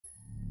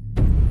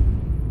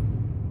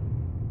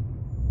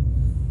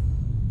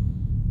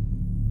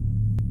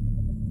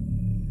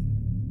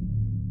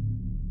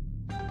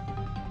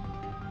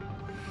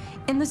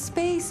In the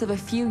space of a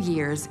few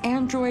years,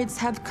 androids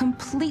have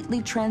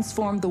completely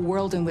transformed the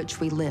world in which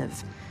we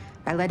live.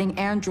 By letting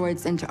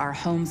androids into our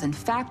homes and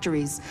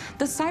factories,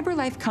 the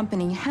CyberLife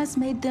company has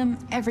made them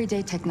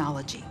everyday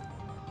technology.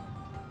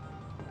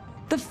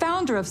 The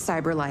founder of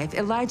CyberLife,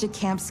 Elijah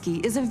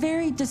Kamski, is a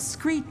very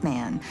discreet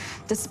man.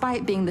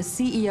 Despite being the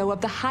CEO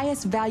of the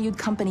highest valued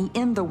company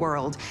in the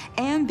world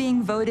and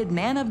being voted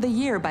Man of the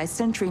Year by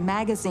Century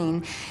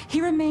Magazine,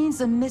 he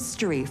remains a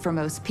mystery for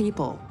most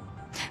people.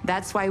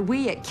 That's why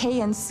we at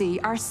KNC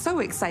are so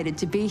excited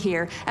to be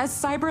here as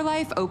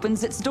CyberLife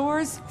opens its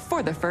doors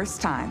for the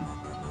first time.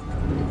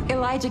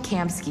 Elijah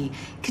Kamski,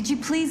 could you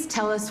please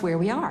tell us where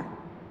we are?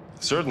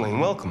 Certainly,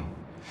 and welcome.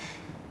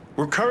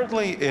 We're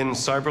currently in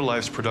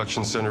CyberLife's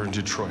production center in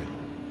Detroit,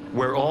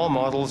 where all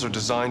models are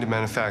designed and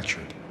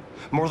manufactured.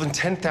 More than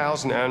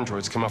 10,000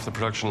 androids come off the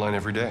production line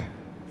every day.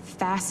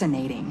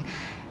 Fascinating.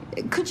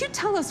 Could you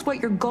tell us what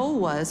your goal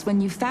was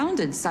when you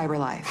founded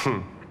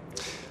CyberLife?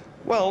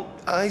 Well,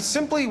 I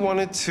simply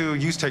wanted to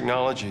use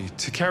technology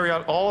to carry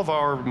out all of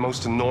our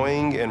most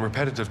annoying and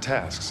repetitive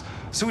tasks,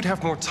 so we'd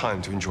have more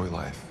time to enjoy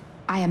life.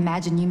 I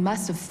imagine you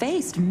must have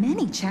faced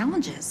many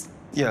challenges.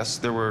 Yes,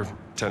 there were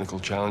technical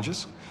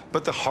challenges,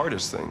 but the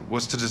hardest thing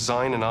was to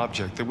design an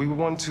object that we would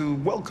want to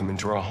welcome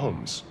into our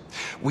homes.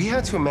 We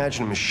had to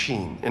imagine a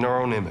machine in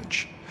our own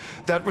image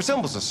that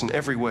resembles us in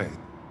every way,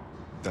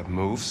 that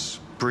moves,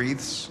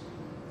 breathes,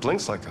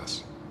 blinks like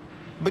us,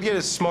 but yet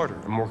is smarter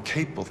and more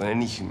capable than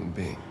any human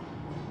being.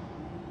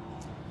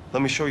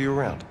 Let me show you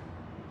around.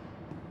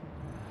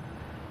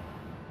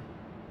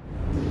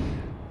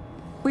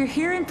 We're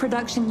here in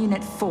production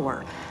unit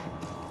 4.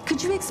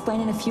 Could you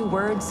explain in a few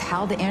words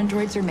how the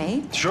androids are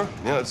made? Sure,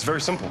 yeah, it's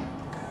very simple.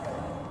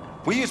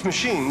 We use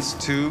machines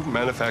to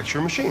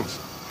manufacture machines.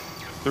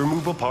 The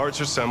removable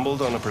parts are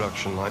assembled on a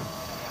production line,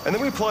 and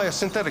then we apply a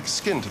synthetic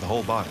skin to the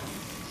whole body.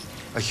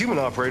 A human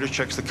operator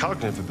checks the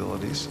cognitive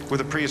abilities with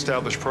a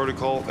pre-established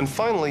protocol, and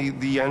finally,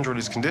 the android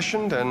is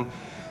conditioned and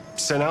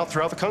sent out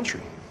throughout the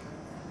country.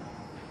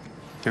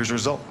 Here's the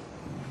result.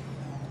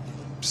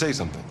 Say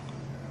something.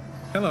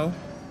 Hello,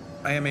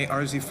 I am a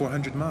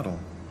RZ400 model.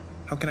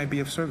 How can I be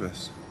of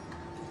service?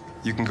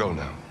 You can go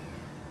now.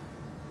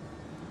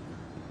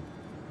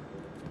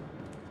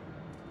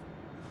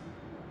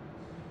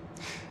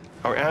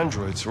 Our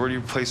androids are already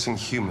replacing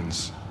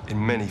humans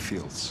in many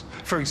fields.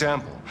 For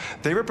example,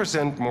 they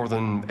represent more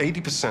than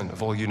 80%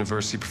 of all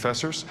university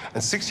professors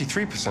and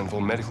 63% of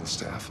all medical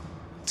staff.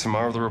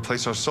 Tomorrow they'll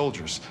replace our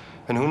soldiers,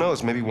 and who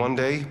knows, maybe one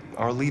day,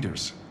 our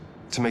leaders,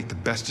 to make the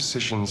best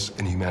decisions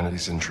in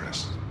humanity's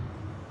interest.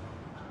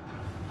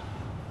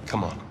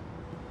 Come on.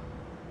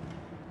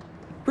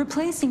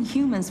 Replacing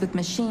humans with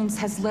machines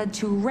has led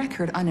to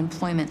record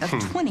unemployment of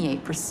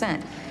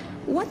 28%.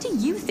 What do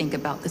you think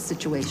about the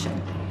situation?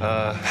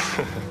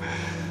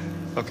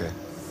 Okay.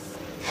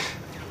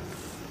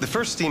 The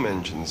first steam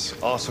engines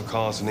also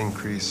caused an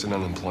increase in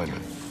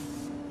unemployment.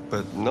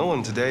 But no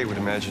one today would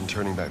imagine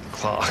turning back the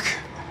clock.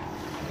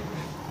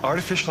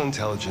 Artificial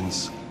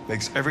intelligence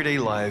makes everyday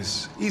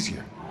lives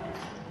easier.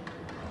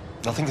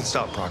 Nothing can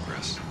stop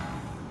progress.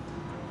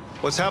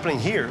 What's happening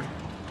here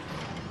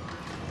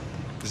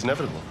is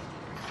inevitable.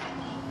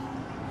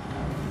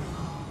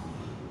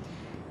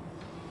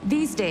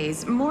 These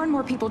days, more and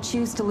more people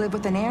choose to live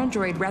with an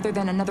android rather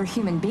than another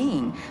human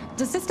being.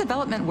 Does this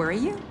development worry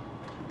you?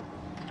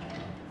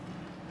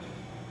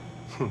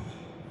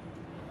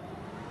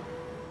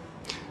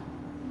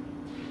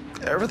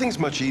 Everything's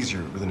much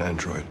easier with an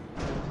android.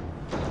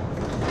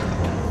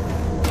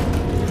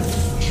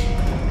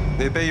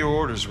 They obey your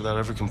orders without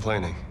ever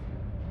complaining.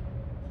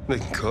 They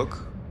can cook,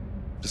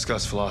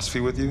 discuss philosophy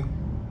with you,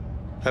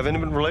 have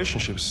intimate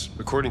relationships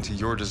according to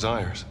your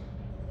desires.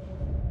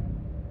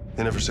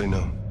 They never say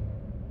no.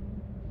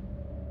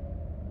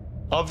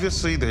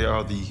 Obviously, they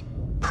are the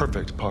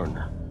perfect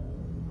partner.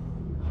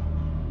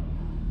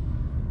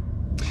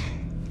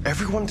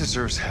 Everyone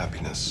deserves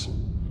happiness.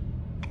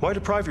 Why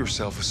deprive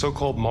yourself of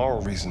so-called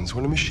moral reasons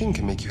when a machine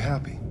can make you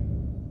happy?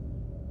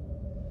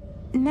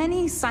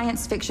 Many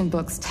science fiction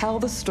books tell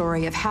the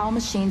story of how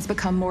machines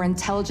become more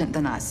intelligent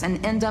than us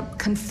and end up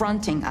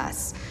confronting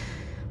us.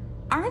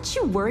 Aren't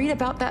you worried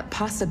about that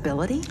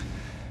possibility?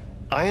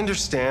 I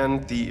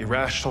understand the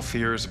irrational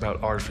fears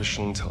about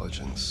artificial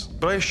intelligence,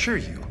 but I assure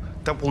you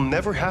that will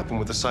never happen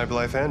with a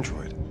CyberLife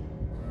android.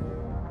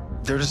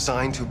 They're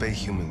designed to obey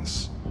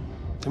humans.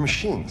 They're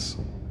machines.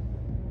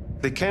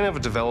 They can't ever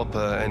develop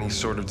any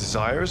sort of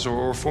desires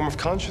or form of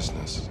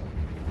consciousness.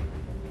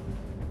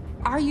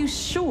 Are you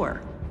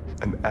sure?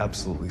 I'm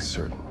absolutely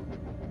certain.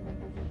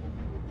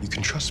 You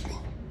can trust me.